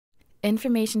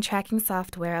Information tracking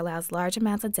software allows large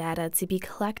amounts of data to be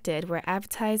collected where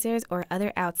advertisers or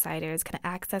other outsiders can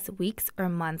access weeks or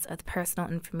months of personal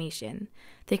information.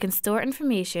 They can store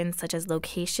information such as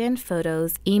location,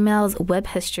 photos, emails, web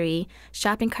history,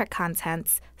 shopping cart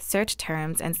contents, search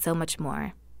terms, and so much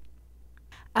more.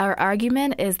 Our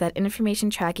argument is that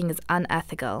information tracking is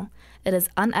unethical. It is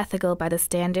unethical by the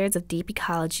standards of deep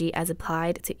ecology as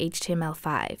applied to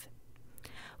HTML5.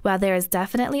 While there is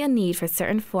definitely a need for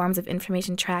certain forms of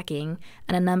information tracking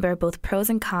and a number of both pros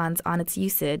and cons on its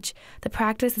usage, the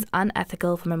practice is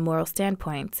unethical from a moral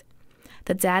standpoint.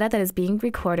 The data that is being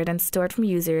recorded and stored from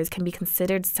users can be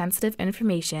considered sensitive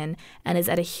information and is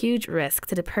at a huge risk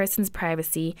to the person's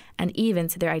privacy and even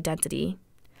to their identity.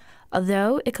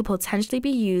 Although it could potentially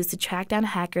be used to track down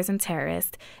hackers and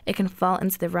terrorists, it can fall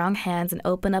into the wrong hands and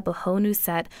open up a whole new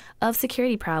set of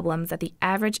security problems that the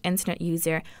average internet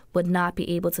user would not be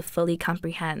able to fully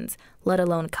comprehend, let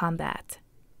alone combat.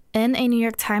 In a New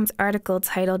York Times article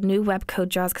titled "New Web Code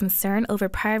Draws Concern Over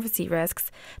Privacy Risks,"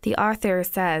 the author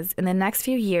says, in the next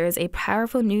few years, a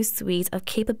powerful new suite of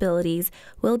capabilities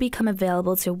will become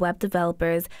available to web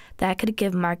developers that could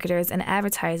give marketers and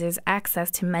advertisers access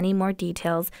to many more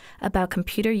details about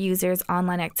computer users'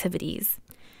 online activities.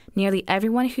 Nearly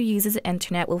everyone who uses the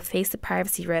internet will face the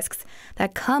privacy risks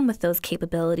that come with those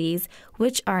capabilities,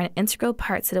 which are an integral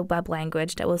part to the web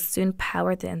language that will soon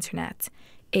power the internet.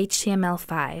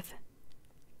 HTML5.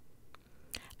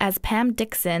 As Pam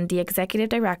Dixon, the executive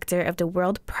director of the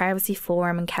World Privacy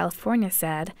Forum in California,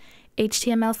 said,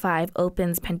 HTML5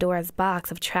 opens Pandora's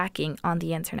box of tracking on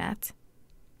the internet.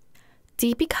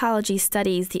 Deep ecology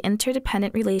studies the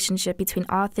interdependent relationship between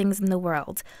all things in the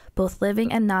world, both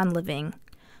living and non-living.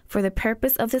 For the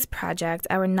purpose of this project,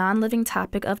 our non-living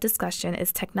topic of discussion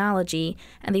is technology,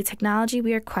 and the technology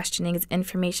we are questioning is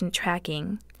information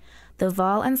tracking.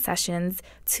 Duvall and Sessions,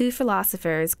 two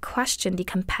philosophers, questioned the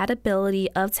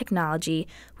compatibility of technology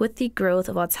with the growth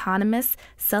of autonomous,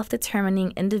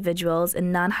 self-determining individuals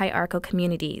in non-hierarchical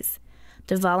communities.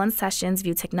 Duvall and Sessions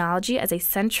view technology as a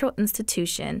central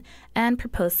institution and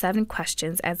propose 7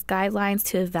 questions as guidelines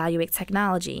to evaluate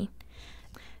technology.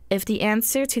 If the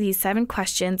answer to these 7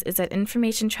 questions is that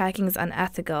information tracking is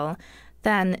unethical,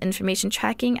 then information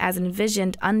tracking as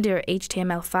envisioned under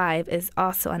HTML5 is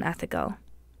also unethical.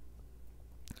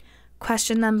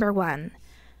 Question number 1.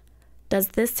 Does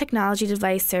this technology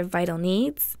device serve vital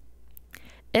needs?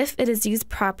 If it is used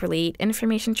properly,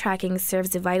 information tracking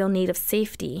serves the vital need of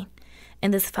safety.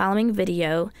 In this following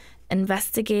video,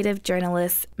 investigative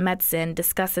journalist Medicine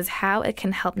discusses how it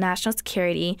can help national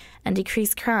security and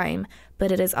decrease crime,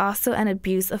 but it is also an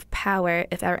abuse of power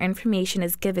if our information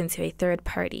is given to a third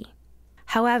party.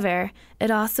 However,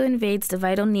 it also invades the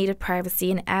vital need of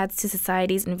privacy and adds to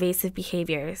society's invasive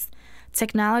behaviors.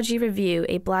 Technology Review,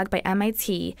 a blog by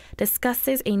MIT,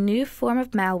 discusses a new form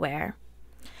of malware.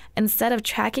 Instead of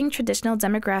tracking traditional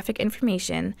demographic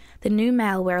information, the new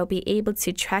malware will be able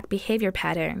to track behavior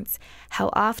patterns, how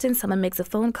often someone makes a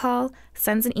phone call,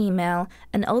 sends an email,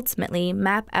 and ultimately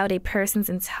map out a person's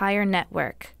entire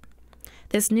network.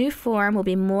 This new form will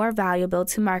be more valuable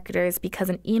to marketers because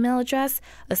an email address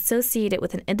associated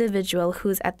with an individual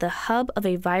who's at the hub of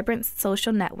a vibrant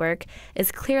social network is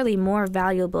clearly more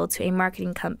valuable to a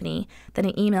marketing company than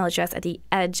an email address at the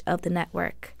edge of the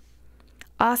network.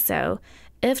 Also,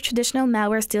 if traditional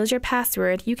malware steals your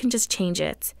password, you can just change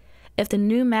it. If the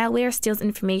new malware steals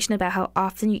information about how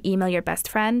often you email your best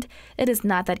friend, it is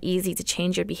not that easy to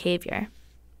change your behavior.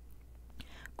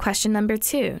 Question number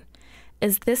 2.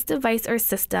 Is this device or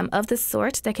system of the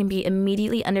sort that can be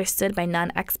immediately understood by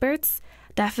non-experts?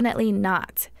 Definitely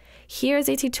not. Here is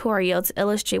a tutorial to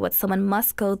illustrate what someone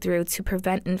must go through to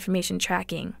prevent information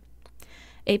tracking.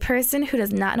 A person who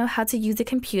does not know how to use a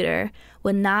computer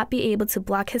would not be able to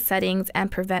block his settings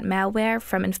and prevent malware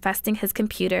from infesting his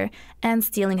computer and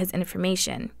stealing his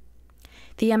information.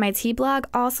 The MIT blog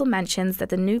also mentions that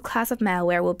the new class of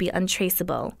malware will be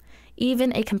untraceable.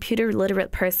 Even a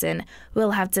computer-literate person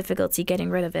will have difficulty getting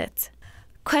rid of it.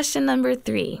 Question number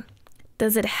 3.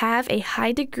 Does it have a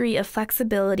high degree of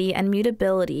flexibility and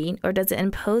mutability, or does it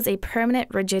impose a permanent,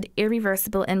 rigid,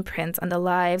 irreversible imprint on the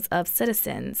lives of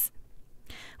citizens?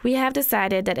 We have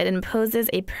decided that it imposes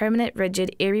a permanent,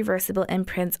 rigid, irreversible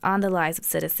imprint on the lives of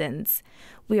citizens.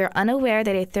 We are unaware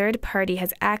that a third party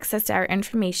has access to our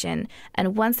information,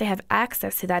 and once they have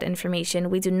access to that information,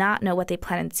 we do not know what they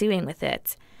plan on doing with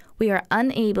it. We are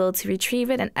unable to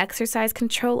retrieve it and exercise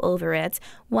control over it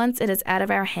once it is out of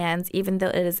our hands, even though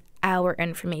it is our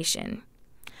information.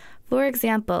 For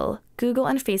example, Google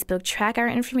and Facebook track our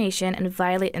information and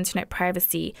violate internet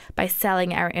privacy by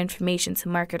selling our information to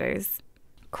marketers.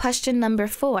 Question number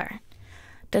 4.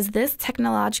 Does this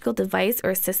technological device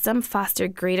or system foster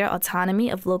greater autonomy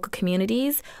of local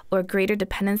communities or greater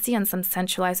dependency on some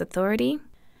centralized authority?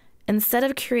 Instead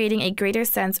of creating a greater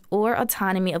sense or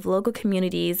autonomy of local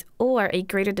communities or a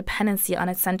greater dependency on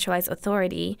a centralized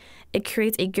authority, it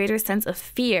creates a greater sense of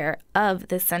fear of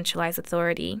this centralized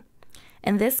authority.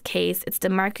 In this case, it's the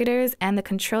marketers and the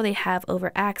control they have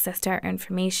over access to our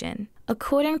information.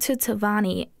 According to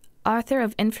Tavani, author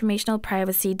of Informational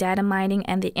Privacy, Data Mining,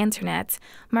 and the Internet,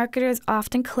 marketers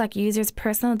often collect users'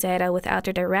 personal data without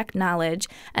their direct knowledge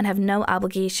and have no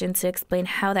obligation to explain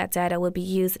how that data will be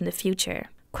used in the future.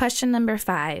 Question number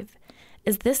 5.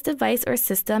 Is this device or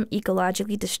system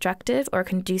ecologically destructive or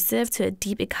conducive to a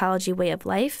deep ecology way of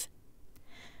life?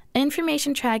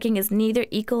 Information tracking is neither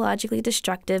ecologically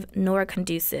destructive nor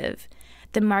conducive.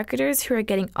 The marketers who are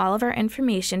getting all of our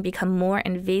information become more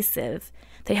invasive.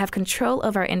 They have control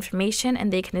of our information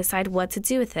and they can decide what to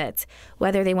do with it,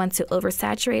 whether they want to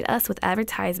oversaturate us with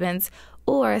advertisements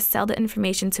or sell the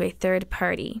information to a third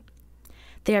party.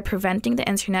 They are preventing the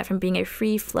internet from being a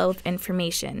free flow of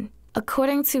information.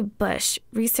 According to Bush,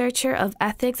 researcher of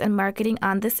ethics and marketing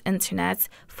on this internet,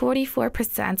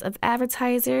 44% of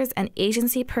advertisers and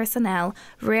agency personnel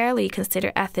rarely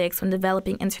consider ethics when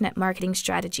developing internet marketing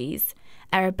strategies.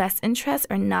 Our best interests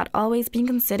are not always being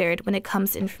considered when it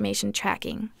comes to information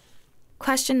tracking.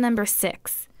 Question number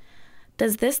 6.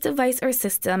 Does this device or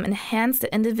system enhance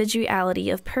the individuality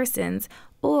of persons,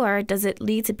 or does it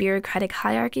lead to bureaucratic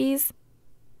hierarchies?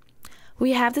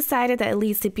 We have decided that it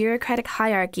leads to bureaucratic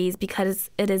hierarchies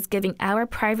because it is giving our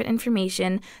private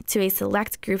information to a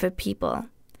select group of people.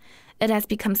 It has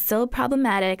become so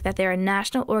problematic that there are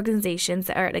national organizations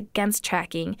that are against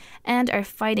tracking and are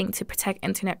fighting to protect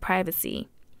internet privacy.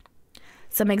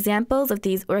 Some examples of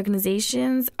these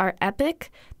organizations are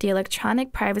EPIC, the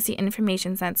Electronic Privacy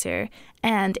Information Center,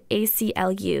 and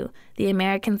ACLU, the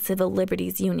American Civil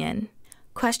Liberties Union.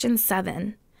 Question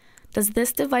 7. Does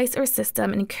this device or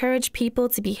system encourage people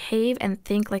to behave and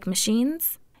think like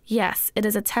machines? Yes, it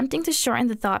is attempting to shorten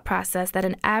the thought process that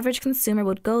an average consumer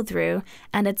would go through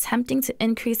and attempting to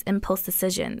increase impulse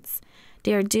decisions.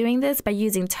 They are doing this by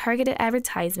using targeted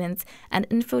advertisements and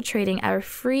infiltrating our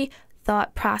free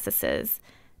thought processes.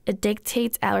 It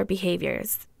dictates our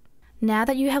behaviors. Now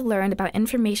that you have learned about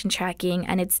information tracking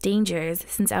and its dangers,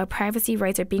 since our privacy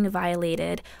rights are being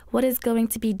violated, what is going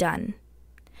to be done?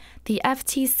 The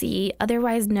FTC,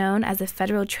 otherwise known as the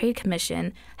Federal Trade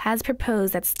Commission, has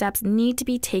proposed that steps need to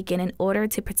be taken in order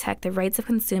to protect the rights of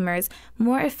consumers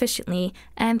more efficiently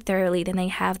and thoroughly than they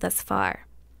have thus far.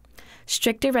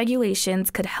 Stricter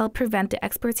regulations could help prevent the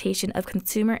exploitation of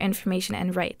consumer information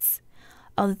and rights.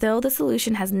 Although the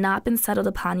solution has not been settled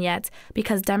upon yet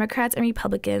because Democrats and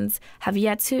Republicans have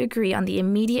yet to agree on the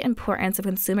immediate importance of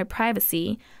consumer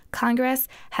privacy, Congress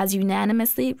has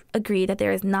unanimously agreed that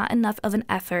there is not enough of an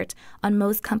effort on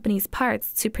most companies'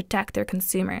 parts to protect their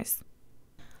consumers.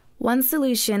 One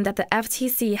solution that the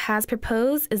FTC has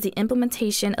proposed is the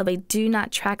implementation of a do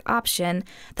not track option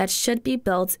that should be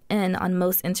built in on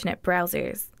most internet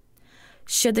browsers.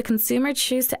 Should the consumer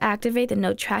choose to activate the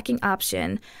no tracking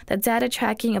option, the data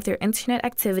tracking of their internet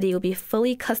activity will be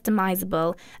fully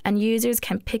customizable and users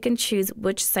can pick and choose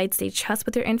which sites they trust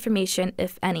with their information,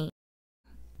 if any.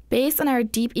 Based on our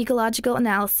deep ecological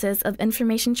analysis of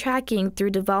information tracking through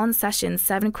Duvall Sessions'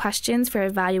 7 questions for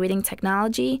evaluating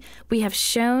technology, we have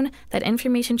shown that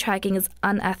information tracking is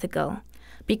unethical.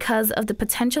 Because of the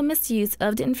potential misuse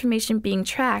of the information being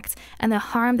tracked and the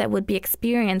harm that would be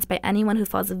experienced by anyone who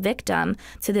falls victim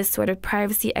to this sort of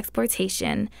privacy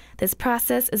exploitation, this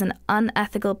process is an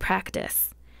unethical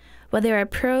practice. While there are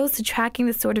pros to tracking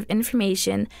this sort of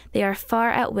information, they are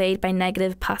far outweighed by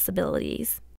negative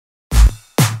possibilities.